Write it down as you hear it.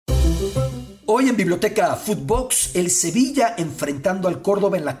Hoy en Biblioteca Footbox, el Sevilla enfrentando al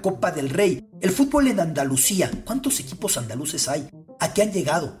Córdoba en la Copa del Rey. El fútbol en Andalucía. ¿Cuántos equipos andaluces hay? ¿A qué han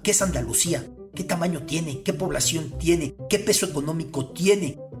llegado? ¿Qué es Andalucía? ¿Qué tamaño tiene? ¿Qué población tiene? ¿Qué peso económico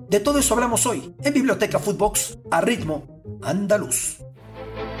tiene? De todo eso hablamos hoy en Biblioteca Footbox a ritmo andaluz.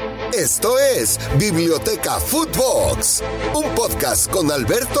 Esto es Biblioteca Footbox, un podcast con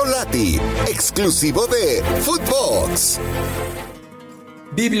Alberto Lati, exclusivo de Footbox.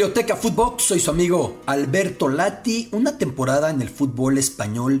 Biblioteca Footbox, soy su amigo Alberto Lati. Una temporada en el fútbol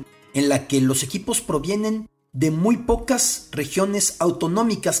español en la que los equipos provienen de muy pocas regiones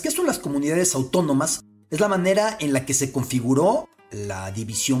autonómicas. ¿Qué son las comunidades autónomas? Es la manera en la que se configuró la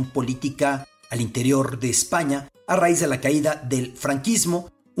división política al interior de España a raíz de la caída del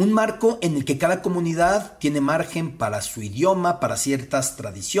franquismo. Un marco en el que cada comunidad tiene margen para su idioma, para ciertas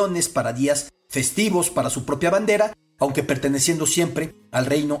tradiciones, para días festivos, para su propia bandera, aunque perteneciendo siempre al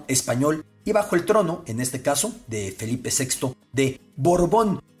reino español y bajo el trono, en este caso, de Felipe VI de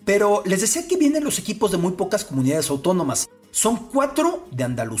Borbón. Pero les decía que vienen los equipos de muy pocas comunidades autónomas. Son 4 de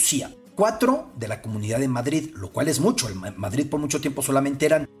Andalucía, 4 de la Comunidad de Madrid, lo cual es mucho. En Madrid por mucho tiempo solamente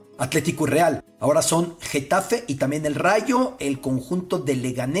eran Atlético y Real. Ahora son Getafe y también el Rayo, el conjunto de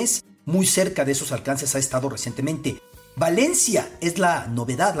Leganés, muy cerca de esos alcances ha estado recientemente. Valencia es la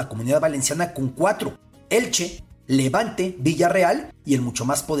novedad, la Comunidad Valenciana con 4. Elche, Levante, Villarreal y el mucho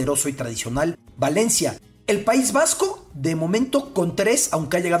más poderoso y tradicional Valencia. El País Vasco, de momento con 3,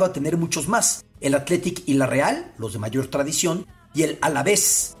 aunque ha llegado a tener muchos más. El Athletic y la Real, los de mayor tradición, y el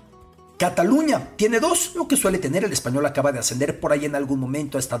Alavés. Cataluña tiene 2, lo que suele tener. El Español acaba de ascender, por ahí en algún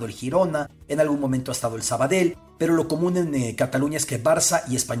momento ha estado el Girona, en algún momento ha estado el Sabadell, pero lo común en Cataluña es que Barça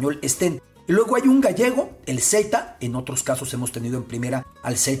y Español estén. Y luego hay un gallego, el Celta, en otros casos hemos tenido en primera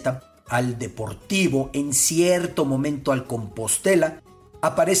al Celta, al Deportivo, en cierto momento al Compostela.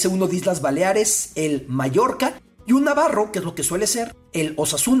 Aparece uno de Islas Baleares, el Mallorca, y un navarro, que es lo que suele ser, el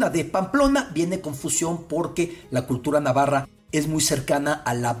Osasuna de Pamplona. Viene confusión porque la cultura navarra es muy cercana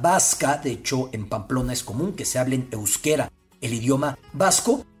a la vasca. De hecho, en Pamplona es común que se hable en euskera, el idioma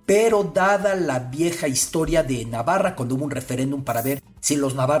vasco, pero dada la vieja historia de Navarra, cuando hubo un referéndum para ver si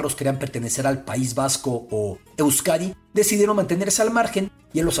los navarros querían pertenecer al País Vasco o Euskadi, decidieron mantenerse al margen,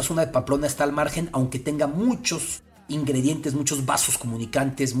 y el Osasuna de Pamplona está al margen, aunque tenga muchos ingredientes, muchos vasos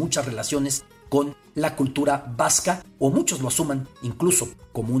comunicantes, muchas relaciones con la cultura vasca, o muchos lo asuman incluso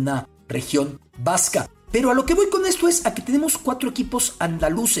como una región vasca. Pero a lo que voy con esto es a que tenemos 4 equipos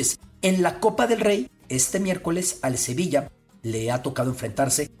andaluces. En la Copa del Rey, este miércoles al Sevilla le ha tocado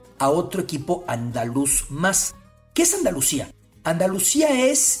enfrentarse a otro equipo andaluz más. ¿Qué es Andalucía? Andalucía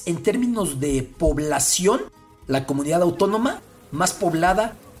es, en términos de población, la comunidad autónoma más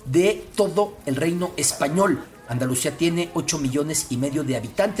poblada de todo el reino español. Andalucía tiene 8,5 millones de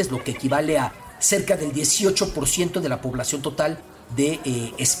habitantes, lo que equivale a cerca del 18% de la población total de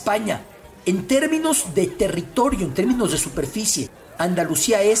España. En términos de territorio, en términos de superficie,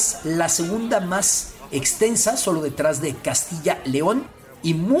 Andalucía es la segunda más extensa, solo detrás de Castilla-León,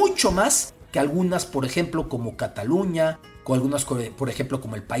 y mucho más que algunas, por ejemplo, como Cataluña, con algunas, por ejemplo,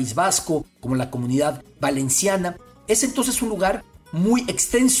 como el País Vasco, como la Comunidad Valenciana. Es entonces un lugar muy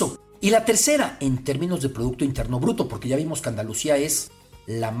extenso. Y la tercera, en términos de Producto Interno Bruto, porque ya vimos que Andalucía es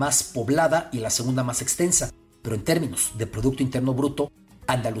la más poblada y la segunda más extensa, pero en términos de Producto Interno Bruto,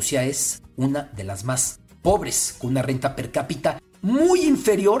 Andalucía es una de las más pobres, con una renta per cápita muy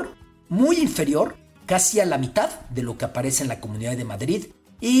inferior, casi a la mitad de lo que aparece en la Comunidad de Madrid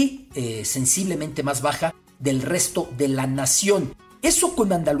y sensiblemente más baja del resto de la nación. Eso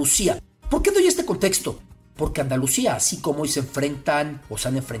con Andalucía. ¿Por qué doy este contexto? Porque Andalucía, así como hoy se enfrentan o se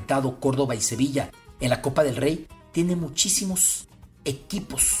han enfrentado Córdoba y Sevilla en la Copa del Rey, tiene muchísimos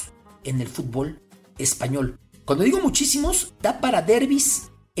equipos en el fútbol español. Cuando digo muchísimos, da para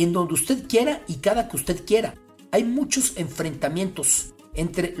derbis en donde usted quiera y cada que usted quiera. Hay muchos enfrentamientos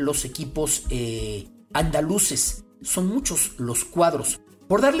entre los equipos andaluces. Son muchos los cuadros.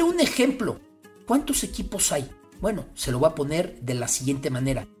 Por darle un ejemplo, ¿cuántos equipos hay? Bueno, se lo voy a poner de la siguiente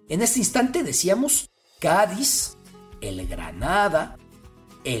manera. En este instante decíamos Cádiz, el Granada,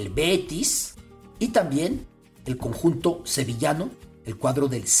 el Betis y también el conjunto sevillano, el cuadro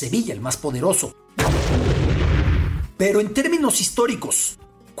del Sevilla, el más poderoso. Pero en términos históricos,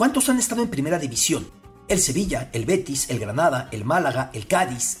 ¿cuántos han estado en primera división? El Sevilla, el Betis, el Granada, el Málaga, el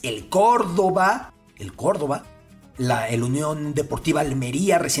Cádiz, el Córdoba, el Unión Deportiva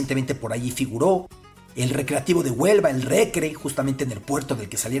Almería recientemente por allí figuró, el Recreativo de Huelva, el Recre, justamente en el puerto del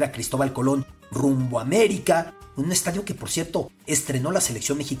que saliera Cristóbal Colón rumbo a América, un estadio que por cierto estrenó la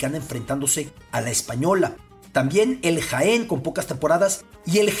selección mexicana enfrentándose a la española. también el Jaén con pocas temporadas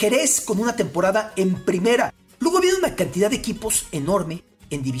y el Jerez con una temporada en primera. Luego viene una cantidad de equipos enorme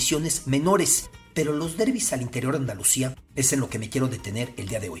en divisiones menores, pero los derbis al interior de Andalucía es en lo que me quiero detener el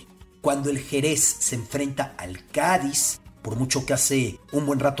día de hoy. Cuando el Jerez se enfrenta al Cádiz, por mucho que hace un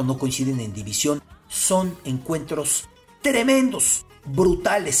buen rato no coinciden en división, son encuentros tremendos,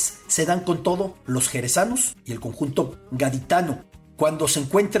 brutales. Se dan con todo los jerezanos y el conjunto gaditano. Cuando se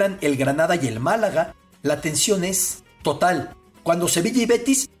encuentran el Granada y el Málaga, la tensión es total. Cuando Sevilla y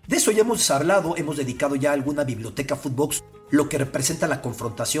Betis, de eso ya hemos hablado, hemos dedicado ya alguna biblioteca Footbox, lo que representa la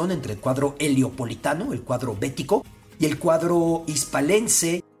confrontación entre el cuadro heliopolitano, el cuadro bético, y el cuadro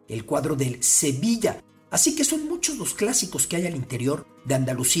hispalense, el cuadro del Sevilla. Así que son muchos los clásicos que hay al interior de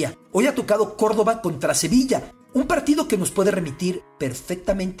Andalucía. Hoy ha tocado Córdoba contra Sevilla, un partido que nos puede remitir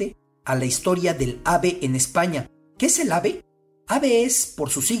perfectamente a la historia del AVE en España. ¿Qué es el AVE? AVE es, por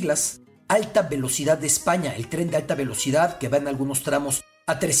sus siglas, Alta Velocidad de España, el tren de alta velocidad que va en algunos tramos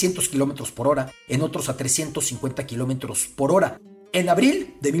a 300 kilómetros por hora, en otros a 350 kilómetros por hora. En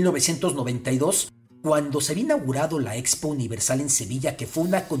abril de 1992, cuando se había inaugurado la Expo Universal en Sevilla, que fue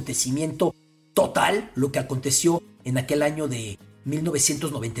un acontecimiento total, lo que aconteció en aquel año de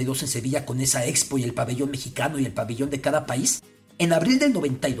 1992 en Sevilla con esa Expo y el pabellón mexicano y el pabellón de cada país, en abril del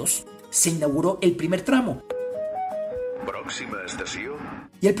 92 se inauguró el primer tramo. Próxima estación.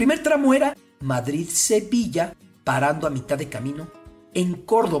 Y el primer tramo era Madrid-Sevilla, parando a mitad de camino en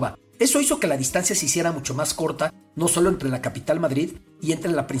Córdoba. Eso hizo que la distancia se hiciera mucho más corta, no solo entre la capital Madrid y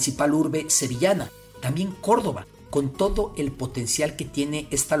entre la principal urbe sevillana, también Córdoba, con todo el potencial que tiene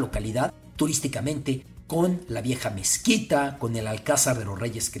esta localidad turísticamente, con la vieja mezquita, con el Alcázar de los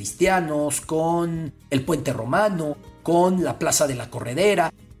Reyes Cristianos, con el Puente Romano, con la Plaza de la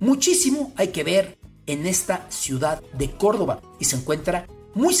Corredera. Muchísimo hay que ver en esta ciudad de Córdoba y se encuentra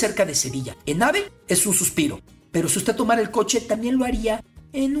muy cerca de Sevilla. En AVE es un suspiro, pero si usted tomara el coche también lo haría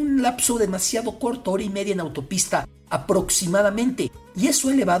en un lapso demasiado corto, hora y media en autopista aproximadamente, y eso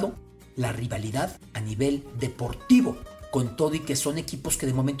ha elevado la rivalidad a nivel deportivo, con todo y que son equipos que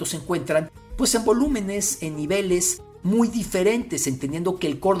de momento se encuentran pues en volúmenes, en niveles muy diferentes, entendiendo que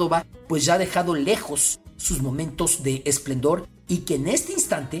el Córdoba pues ya ha dejado lejos sus momentos de esplendor y que en este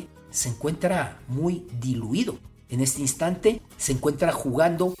instante se encuentra muy diluido. En este instante se encuentra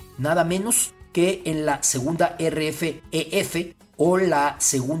jugando nada menos que en la segunda RFEF o la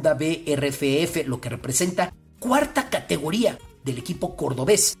segunda BRFF, lo que representa cuarta categoría del equipo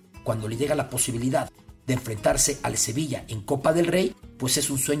cordobés. Cuando le llega la posibilidad de enfrentarse al Sevilla en Copa del Rey, pues es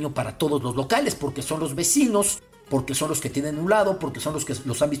un sueño para todos los locales, porque son los vecinos, porque son los que tienen un lado, porque son los que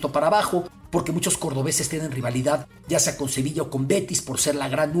los han visto para abajo, porque muchos cordobeses tienen rivalidad, ya sea con Sevilla o con Betis, por ser la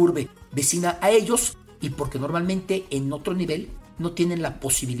gran urbe vecina a ellos, y porque normalmente en otro nivel no tienen la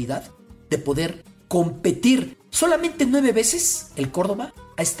posibilidad de poder competir. Solamente 9 veces el Córdoba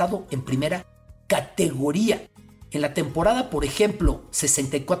ha estado en primera categoría. En la temporada, por ejemplo,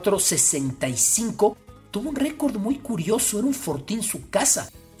 64-65, tuvo un récord muy curioso, era un fortín su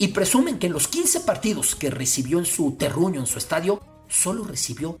casa, y presumen que en los 15 partidos que recibió en su terruño, en su estadio, solo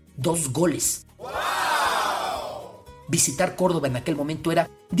recibió 2 goles. ¡Wow! Visitar Córdoba en aquel momento era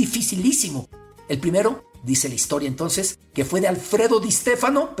dificilísimo. El primero, dice la historia entonces, que fue de Alfredo Di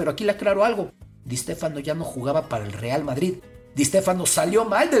Stéfano, pero aquí le aclaro algo. Di Stéfano ya no jugaba para el Real Madrid. Di Stéfano salió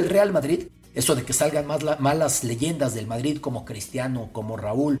mal del Real Madrid. Eso de que salgan malas leyendas del Madrid como Cristiano, como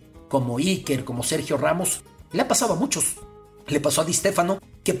Raúl, como Iker, como Sergio Ramos, le ha pasado a muchos. Le pasó a Di Stéfano,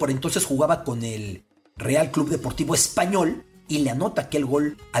 que por entonces jugaba con el Real Club Deportivo Español, y le anota aquel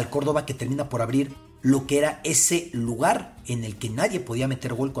gol al Córdoba que termina por abrir lo que era ese lugar en el que nadie podía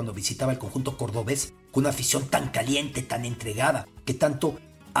meter gol cuando visitaba el conjunto cordobés, con una afición tan caliente, tan entregada, que tanto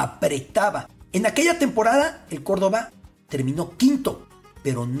apretaba. En aquella temporada el Córdoba terminó quinto,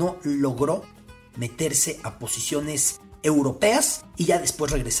 pero no logró meterse a posiciones europeas y ya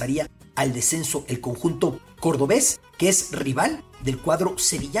después regresaría al descenso el conjunto cordobés, que es rival del cuadro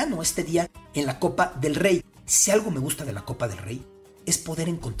sevillano este día en la Copa del Rey. Si algo me gusta de la Copa del Rey es poder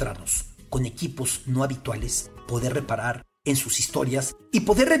encontrarnos con equipos no habituales, poder reparar en sus historias y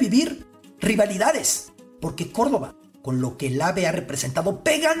poder revivir rivalidades, porque Córdoba, con lo que el AVE ha representado,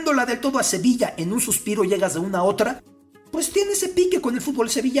 pegándola del todo a Sevilla, en un suspiro llegas de una a otra, pues tiene ese pique con el fútbol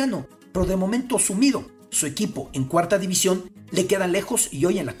sevillano, pero de momento sumido. Su equipo en cuarta división le queda lejos y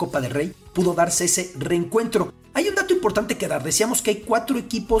hoy en la Copa del Rey pudo darse ese reencuentro. Hay un dato importante que dar. Decíamos que hay 4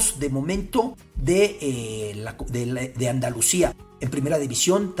 equipos de momento de Andalucía en primera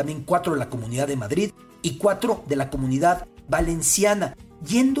división, también 4 de la Comunidad de Madrid y 4 de la Comunidad Valenciana.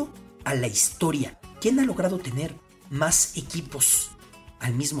 Yendo a la historia, ¿quién ha logrado tener más equipos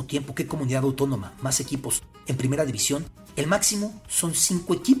al mismo tiempo? ¿Qué comunidad autónoma? Más equipos en primera división, el máximo son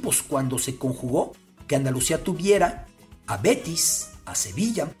 5 equipos cuando se conjugó que Andalucía tuviera a Betis, a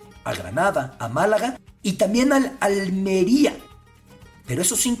Sevilla, a Granada, a Málaga y también al Almería. Pero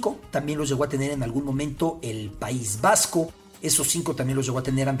esos 5 también los llegó a tener en algún momento el País Vasco, esos 5 también los llegó a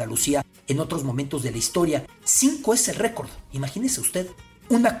tener Andalucía en otros momentos de la historia. 5 es el récord, imagínese usted,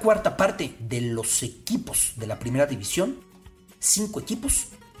 una cuarta parte de los equipos de la primera división, 5 equipos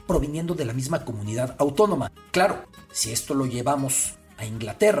proviniendo de la misma comunidad autónoma. Claro, si esto lo llevamos a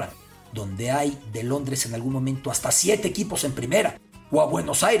Inglaterra, donde hay de Londres en algún momento hasta 7 equipos en primera, o a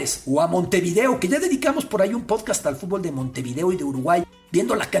Buenos Aires, o a Montevideo, que ya dedicamos por ahí un podcast al fútbol de Montevideo y de Uruguay,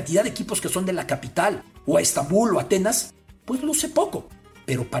 viendo la cantidad de equipos que son de la capital, o a Estambul o Atenas, pues luce poco.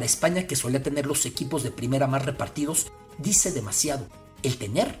 Pero para España, que solía tener los equipos de primera más repartidos, dice demasiado. El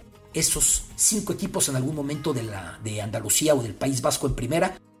tener esos 5 equipos en algún momento de Andalucía o del País Vasco en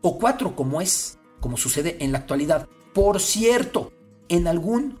primera, o 4 como sucede en la actualidad. Por cierto, en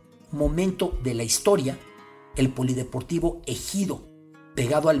algún momento de la historia, el Polideportivo Ejido,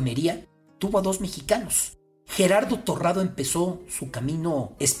 pegado a Almería, tuvo a 2 mexicanos. Gerardo Torrado empezó su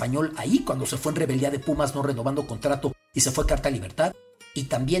camino español ahí cuando se fue en rebeldía de Pumas, no renovando contrato, y se fue carta libertad. Y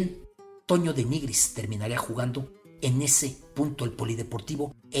también Toño de Nigris terminaría jugando en ese punto, el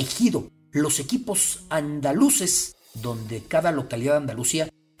Polideportivo Ejido. Los equipos andaluces, donde cada localidad de Andalucía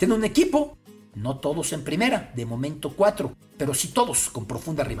tiene un equipo, no todos en primera, de momento 4, pero sí todos con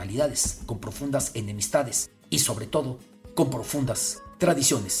profundas rivalidades, con profundas enemistades y sobre todo con profundas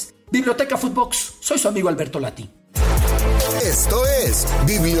tradiciones. Biblioteca Footbox, soy su amigo Alberto Lati. Esto es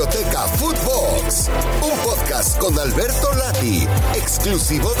Biblioteca Footbox, un podcast con Alberto Lati,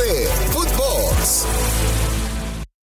 exclusivo de Footbox.